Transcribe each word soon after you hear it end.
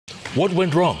What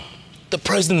went wrong? The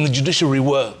president and the judiciary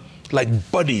were like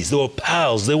buddies. They were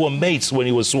pals. They were mates when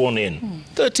he was sworn in.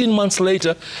 13 months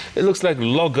later, it looks like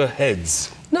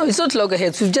loggerheads. No, it's not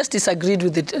loggerheads. We've just disagreed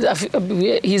with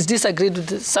it. He's disagreed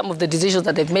with some of the decisions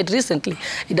that they've made recently.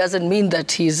 It doesn't mean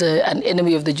that he's an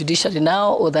enemy of the judiciary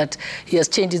now or that he has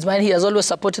changed his mind. He has always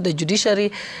supported the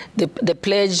judiciary. The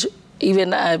pledge,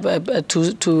 even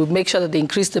to make sure that they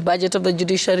increase the budget of the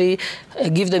judiciary,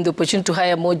 give them the opportunity to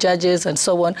hire more judges and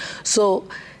so on. So,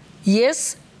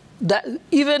 yes, that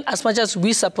even as much as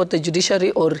we support the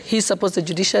judiciary or he supports the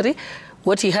judiciary,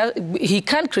 he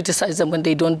can't criticize them when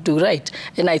they don't do right.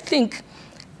 And I think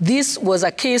this was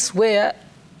a case where,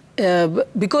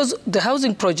 because the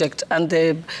housing project and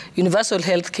the universal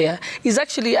health care is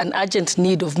actually an urgent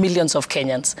need of millions of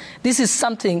Kenyans. This is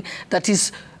something that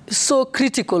is so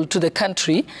critical to the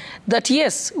country that,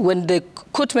 yes, when the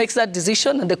court makes that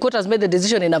decision, and the court has made the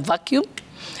decision in a vacuum,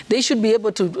 they should be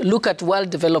able to look at world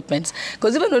developments.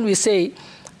 Because even when we say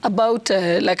about,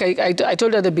 like I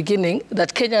told you at the beginning,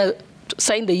 that Kenya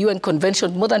signed the UN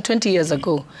Convention more than 20 years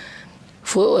ago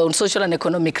on social and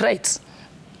economic rights.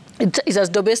 It has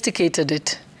domesticated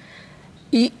it.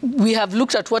 We have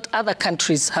looked at what other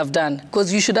countries have done,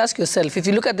 because you should ask yourself, if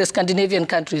you look at the Scandinavian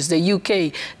countries, the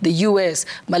UK, the US,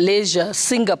 Malaysia,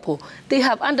 Singapore, they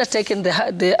have undertaken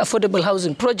the affordable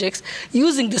housing projects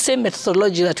using the same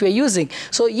methodology that we're using.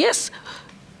 So yes,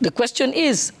 the question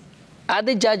is, are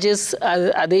the judges,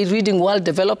 are they reading world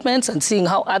developments and seeing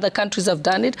how other countries have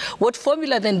done it? What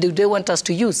formula then do they want us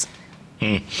to use?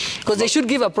 Because they should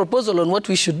give a proposal on what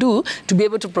we should do to be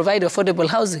able to provide affordable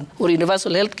housing or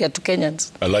universal health care to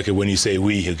Kenyans. I like it when you say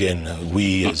we again.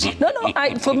 We as No,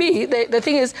 for me, the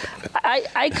thing is,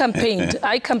 I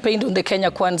campaigned on the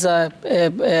Kenya Kwanza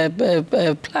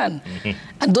plan.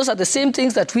 And those are the same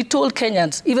things that we told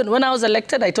Kenyans. Even when I was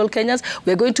elected, I told Kenyans,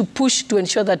 we're going to push to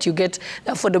ensure that you get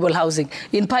affordable housing.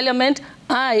 In Parliament,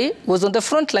 I was on the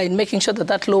front line making sure that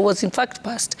that law was in fact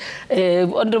passed.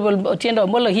 Honorable Otiendo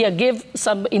Amolo here gave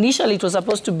some, initially it was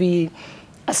supposed to be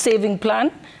a saving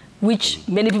plan, which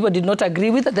many people did not agree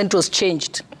with, and then it was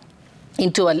changed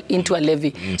into a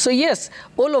levy. So yes,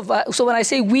 all of us, so when I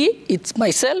say we, it's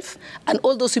myself and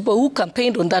all those people who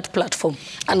campaigned on that platform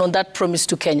and on that promise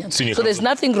to Kenyans. So there's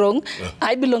nothing wrong.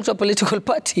 I belong to a political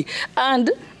party, and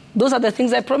those are the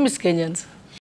things I promised Kenyans.